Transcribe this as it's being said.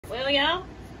y'all,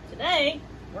 today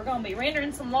we're going to be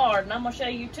rendering some lard, and I'm going to show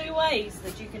you 2 ways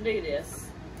that you can do this.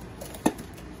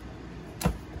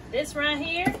 This right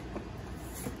here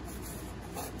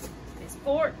is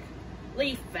pork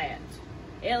leaf fat,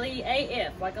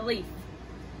 L-E-A-F, like a leaf.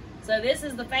 So this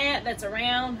is the fat that's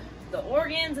around the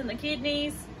organs and the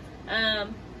kidneys.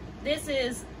 This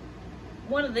is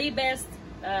one of the best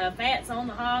fats on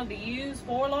the hog to use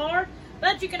for lard,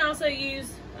 but you can also use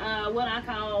what I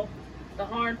call the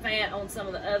hard fat on some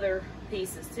of the other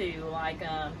pieces too, like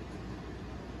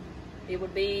it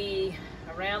would be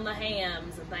around the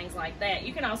hams and things like that.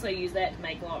 You can also use that to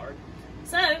make lard.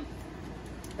 So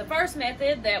the first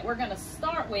method that we're going to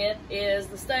start with is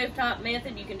the stovetop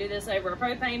method. You can do this over a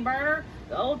propane burner.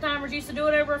 The old timers used to do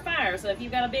it over a fire, so if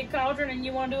you've got a big cauldron and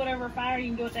you want to do it over a fire, you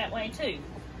can do it that way too,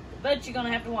 but you're going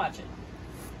to have to watch it.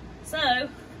 So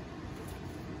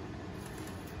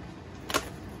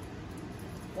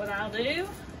what I'll do,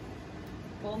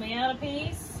 pull me out a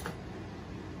piece.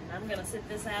 I'm going to sit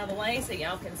this out of the way so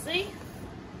y'all can see.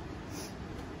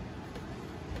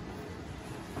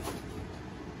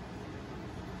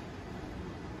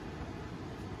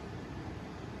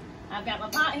 I've got my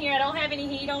pot here. I don't have any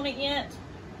heat on it yet,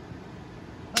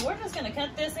 but we're just going to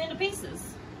cut this into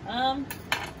pieces,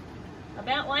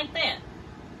 about like that.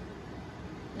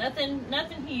 Nothing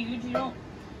huge. You don't.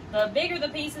 The bigger the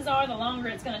pieces are, the longer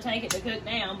it's going to take it to cook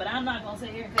down. But I'm not going to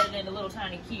sit here and cut it into little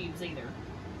tiny cubes either.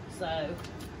 So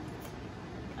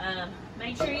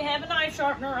make sure you have a knife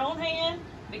sharpener on hand,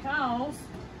 because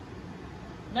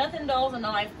nothing dulls a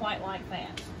knife quite like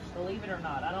fat. Believe it or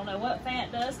not. I don't know what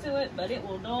fat does to it, but it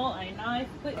will dull a knife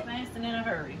quick, fast, and in a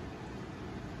hurry.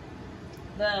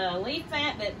 The leaf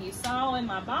fat that you saw in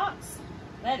my box,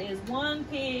 that is 1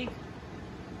 pig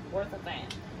worth of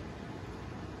fat.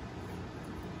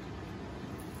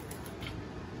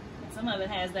 And some of it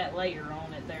has that layer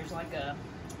on it. There's like a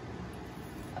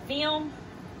film,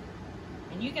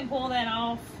 and you can pull that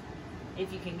off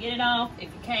if you can get it off.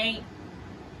 If you can't,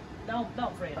 don't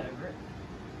fret over it.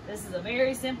 This is a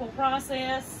very simple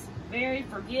process, very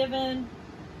forgiving.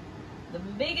 The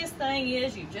biggest thing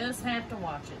is you just have to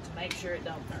watch it to make sure it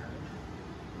don't burn.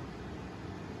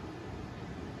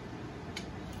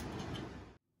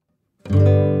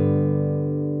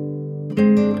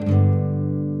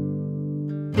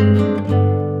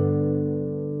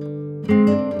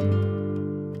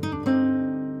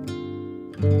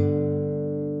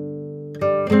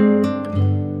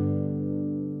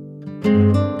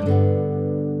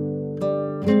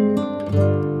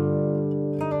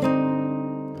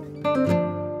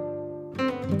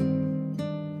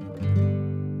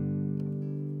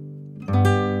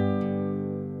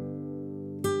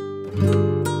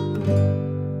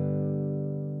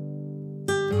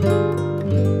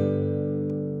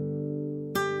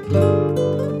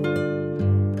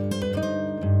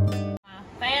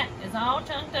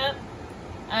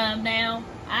 Now,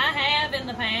 I have in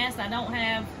the past, I don't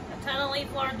have a ton of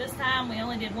leaf lard this time. We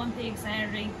only did 1 pig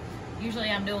Saturday. Usually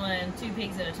I'm doing 2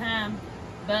 pigs at a time.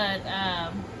 But,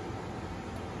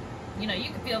 you know,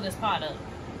 you can fill this pot up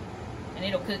and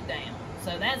it'll cook down.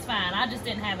 So that's fine. I just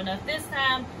didn't have enough this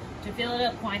time to fill it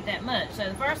up quite that much. So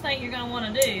the first thing you're going to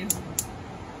want to do,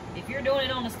 if you're doing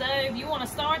it on the stove, you want to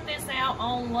start this out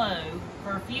on low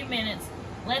for a few minutes.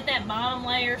 Let that bottom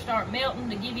layer start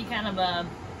melting to give you kind of a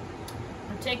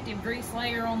protective grease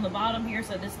layer on the bottom here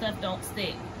so this stuff don't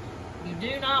stick. You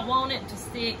do not want it to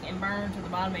stick and burn to the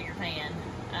bottom of your pan.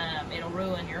 It'll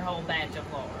ruin your whole batch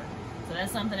of lard. So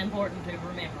that's something important to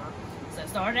remember. So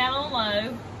start it out on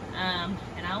low,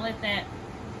 and I'll let that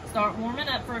start warming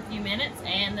up for a few minutes.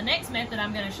 And the next method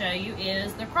I'm going to show you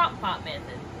is the crock pot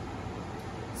method.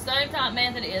 Stovetop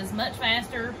method is much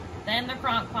faster than the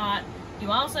crock pot. You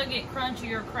also get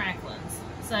crunchier cracklings.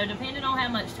 So depending on how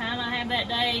much time I have that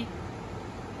day,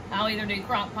 I'll either do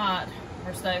crock pot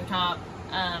or stovetop.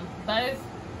 Both,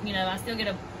 you know, I still get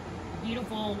a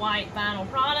beautiful white final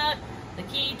product. The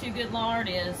key to good lard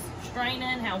is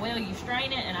straining, how well you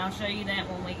strain it, and I'll show you that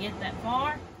when we get that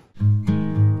far.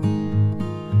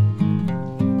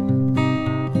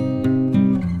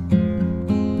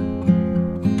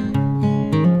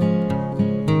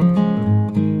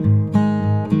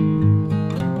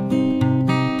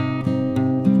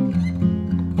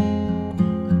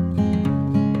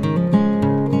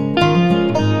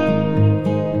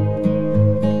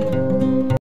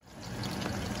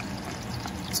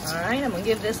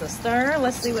 Give this a stir.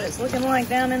 Let's see what it's looking like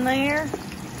down in there.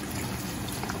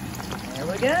 There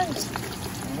we go.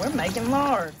 And we're making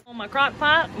lard. On my crock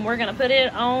pot, and we're gonna put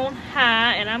it on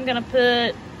high, and I'm gonna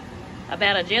put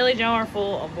about a jelly jar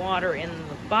full of water in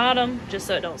bottom just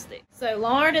so it don't stick. So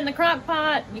lard in the crock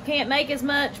pot, you can't make as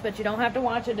much, but you don't have to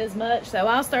watch it as much. So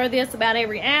I'll stir this about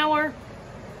every hour.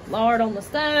 Lard on the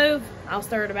stove, I'll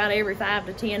stir it about every 5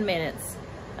 to 10 minutes.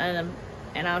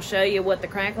 And I'll show you what the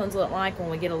cracklings look like when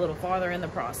we get a little farther in the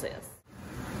process.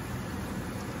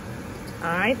 All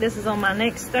right, this is on my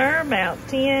next stir, about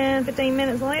 10, 15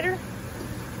 minutes later.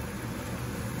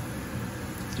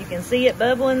 You can see it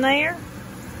bubbling there.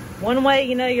 One way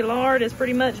you know your lard is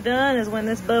pretty much done is when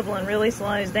this bubbling really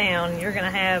slows down. You're gonna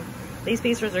have, these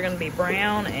pieces are gonna be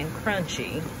brown and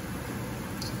crunchy.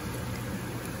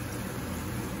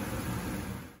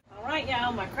 All right,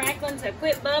 y'all, my cracklings have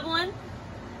quit bubbling.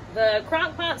 The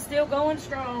crock pot's still going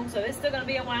strong, so it's still gonna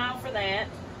be a while for that.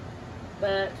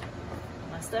 But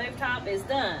my stovetop is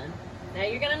done. Now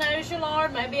you're gonna notice your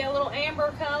lard may be a little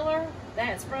amber color.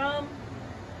 That's from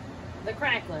the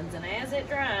cracklings, and as it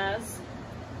dries,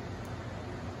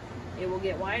 it will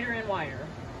get whiter and whiter.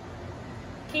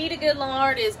 Key to good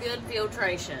lard is good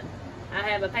filtration. I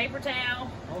have a paper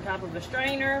towel on top of a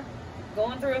strainer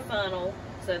going through a funnel,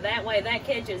 so that way that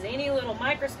catches any little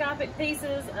microscopic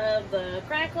pieces of the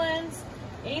cracklings,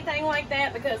 anything like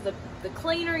that, because the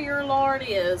cleaner your lard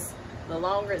is, the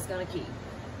longer it's gonna keep.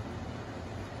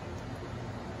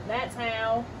 That's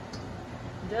how,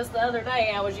 just the other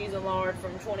day I was using lard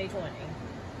from 2020.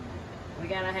 We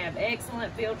gotta have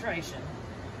excellent filtration.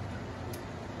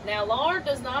 Now, lard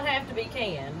does not have to be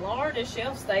canned. Lard is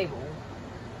shelf stable.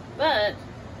 But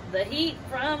the heat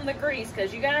from the grease,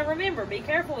 because you got to remember, be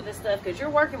careful with this stuff because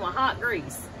you're working with hot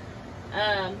grease.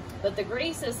 But the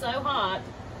grease is so hot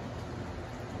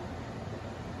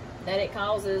that it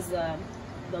causes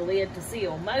the lid to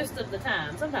seal most of the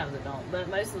time. Sometimes it don't, but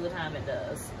most of the time it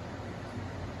does.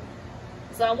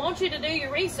 So I want you to do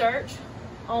your research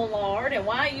on lard and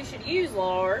why you should use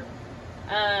lard.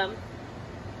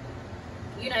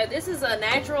 You know, this is a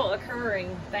natural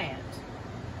occurring fat.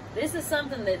 This is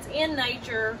something that's in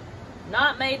nature,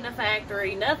 not made in a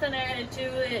factory, nothing added to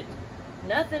it,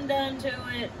 nothing done to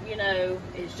it. You know,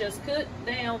 it's just cooked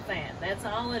down fat. That's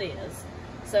all it is.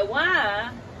 So why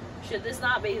should this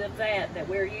not be the fat that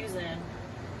we're using?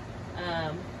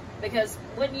 Because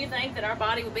wouldn't you think that our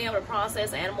body would be able to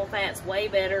process animal fats way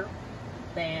better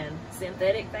than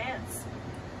synthetic fats?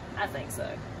 I think so.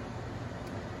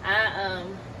 I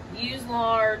use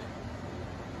lard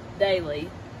daily,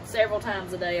 several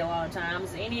times a day, a lot of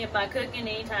times. Any of my cooking,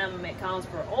 anytime it calls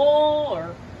for oil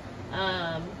or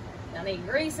I need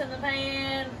grease in the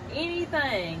pan,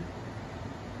 anything,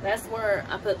 that's where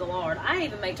I put the lard. I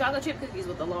even make chocolate chip cookies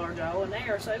with the lard, y'all, and they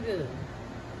are so good.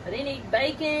 But any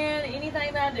bacon,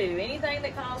 anything that I do, anything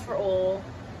that calls for oil,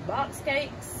 box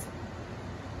cakes,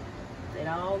 it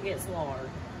all gets lard.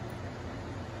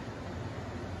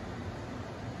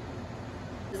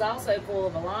 It's also full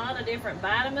of a lot of different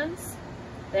vitamins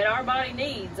that our body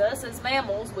needs. Us as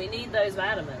mammals, we need those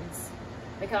vitamins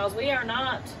because we are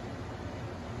not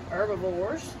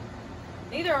herbivores.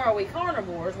 Neither are we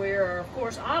carnivores. We are, of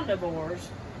course, omnivores.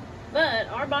 But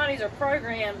our bodies are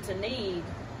programmed to need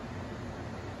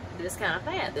this kind of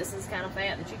fat. This is kind of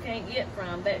fat that you can't get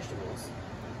from vegetables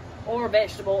or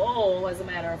vegetable oil, as a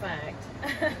matter of fact.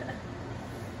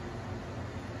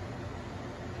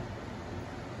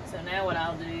 So now what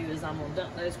I'll do is I'm going to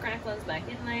dump those cracklings back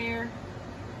in there.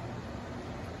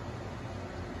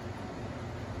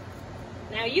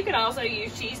 Now you could also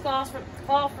use cheesecloth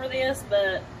for this,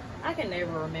 but I can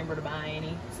never remember to buy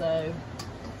any. So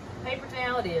paper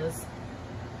towel it is.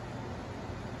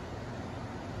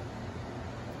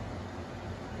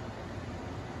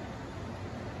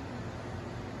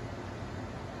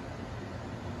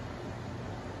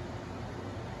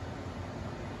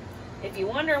 If you're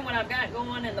wondering what I've got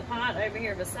going in the pot over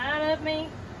here beside of me,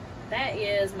 that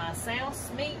is my souse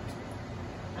meat.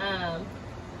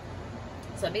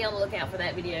 So be on the lookout for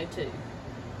that video too.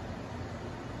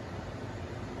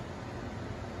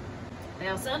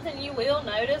 Now something you will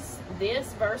notice,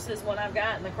 this versus what I've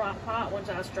got in the crock pot once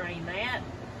I strain that,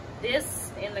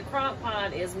 this in the crock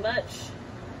pot is much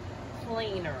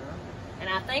cleaner. And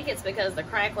I think it's because the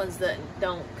cracklings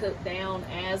don't cook down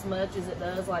as much as it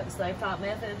does like the stovetop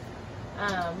method.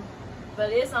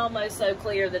 But it's almost so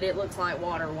clear that it looks like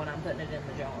water when I'm putting it in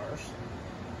the jars.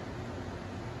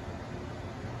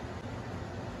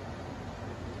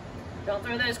 Don't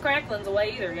throw those cracklings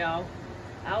away either, y'all.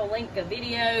 I'll link a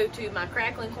video to my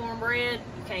crackling cornbread.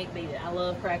 You can't beat it. I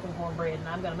love crackling cornbread, and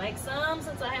I'm going to make some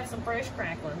since I have some fresh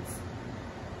cracklings.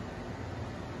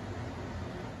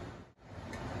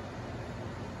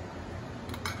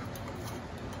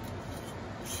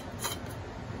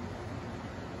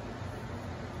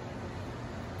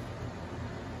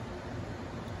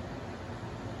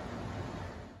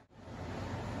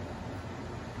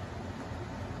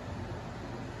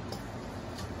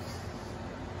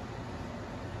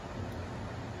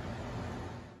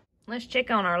 Let's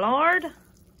check on our lard.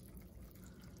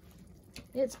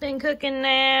 It's been cooking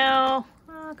now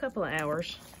a couple of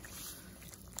hours.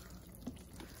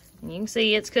 And you can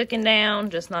see it's cooking down,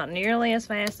 just not nearly as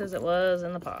fast as it was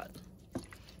in the pot.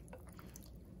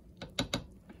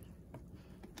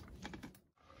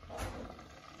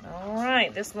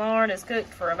 Alright, this lard is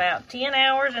cooked for about 10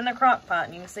 hours in the crock pot.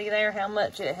 And you can see there how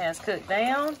much it has cooked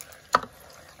down.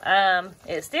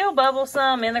 It still bubbles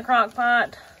some in the crock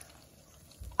pot,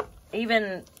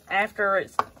 even after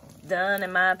it's done,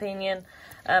 in my opinion.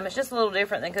 It's just a little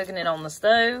different than cooking it on the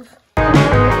stove.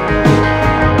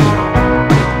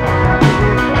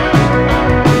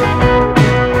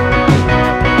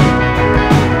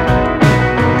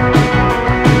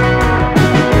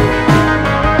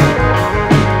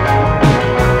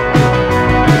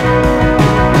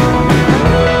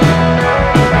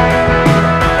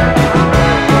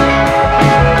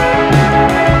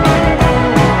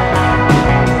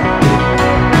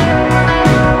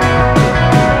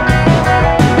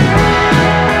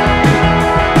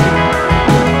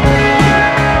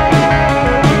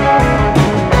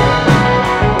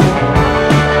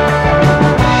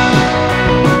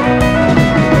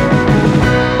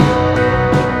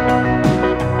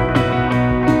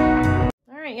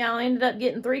 Ended up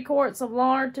getting 3 quarts of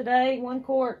lard today, 1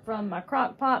 quart from my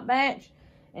crock pot batch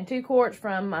and 2 quarts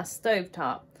from my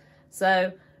stovetop.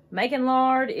 So making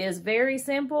lard is very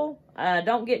simple.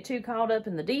 Don't get too caught up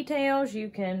in the details. You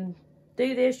can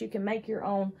do this, you can make your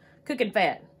own cooking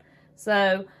fat.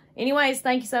 So anyways,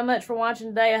 thank you so much for watching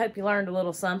today. I hope you learned a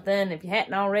little something. If you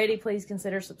hadn't already, please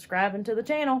consider subscribing to the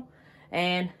channel.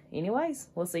 And anyways,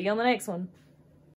 we'll see you on the next one.